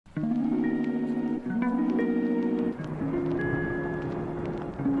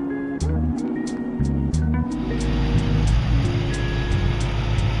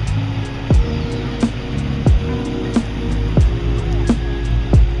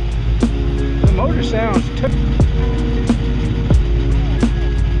motor sounds too.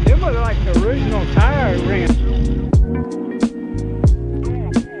 Them are like the original tire rims.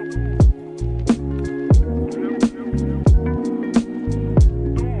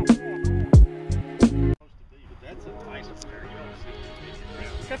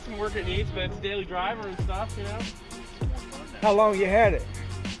 Got some work it needs, but it's a daily driver and stuff, you know. How long you had it?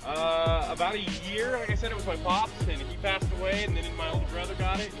 About a year. Like I said, it was my pops, and he passed away, and then my older brother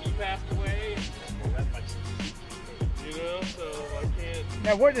got it, and he passed away. You know, so I can't.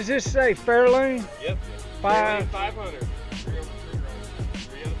 Now, what does this say? Fairlane? Yep. Fairlane 500. 303.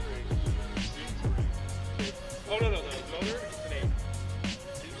 Oh no, the motor is an 8.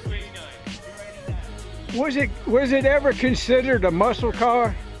 289. Was it ever considered a muscle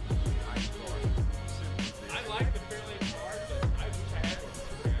car?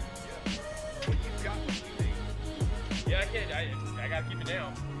 I gotta keep it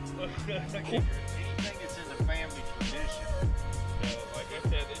down. Anything that's in the family tradition. So, like I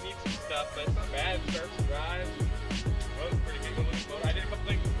said, it needs some stuff, but it's not bad. It starts to drive. Road's pretty good looking motor. I did a couple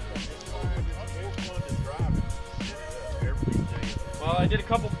things. Well, I did a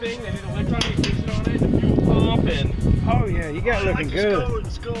couple things. I did electronic ignition on it, the fuel pump, and oh yeah, you got it looking good.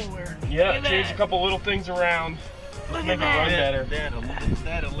 yeah, changed a couple little things around. Look Make at it run better.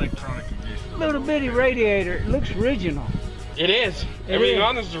 That electronic ignition. Little bitty radiator. It looks original. It is. Everything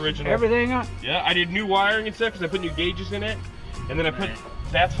on this is original. Everything on? Yeah, I did new wiring and stuff because I put new gauges in it, and then I put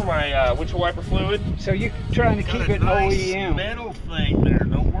that's for my windshield wiper fluid. So you're trying to keep it nice OEM. Metal thing there.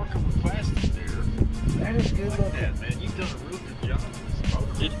 Don't work with plastic there. That is good. Like that, man. You've done a real good job with this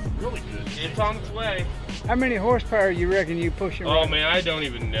motor. It's really good. It's on its way. How many horsepower you reckon you pushing? Oh man, I don't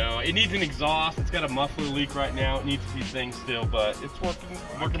even know. It needs an exhaust. It's got a muffler leak right now. It needs a few things still, but it's work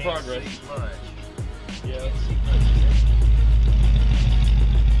in progress. Yeah.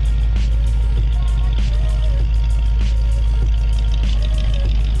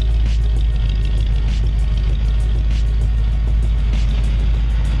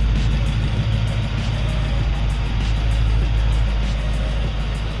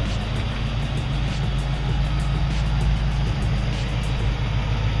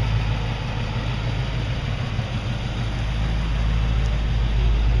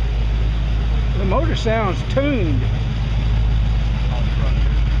 The motor sounds tuned.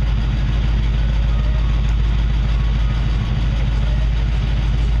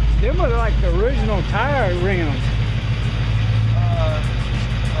 Them are like the original tire rims.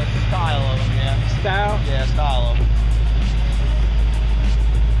 Style of them, yeah. Style? Yeah, style of them.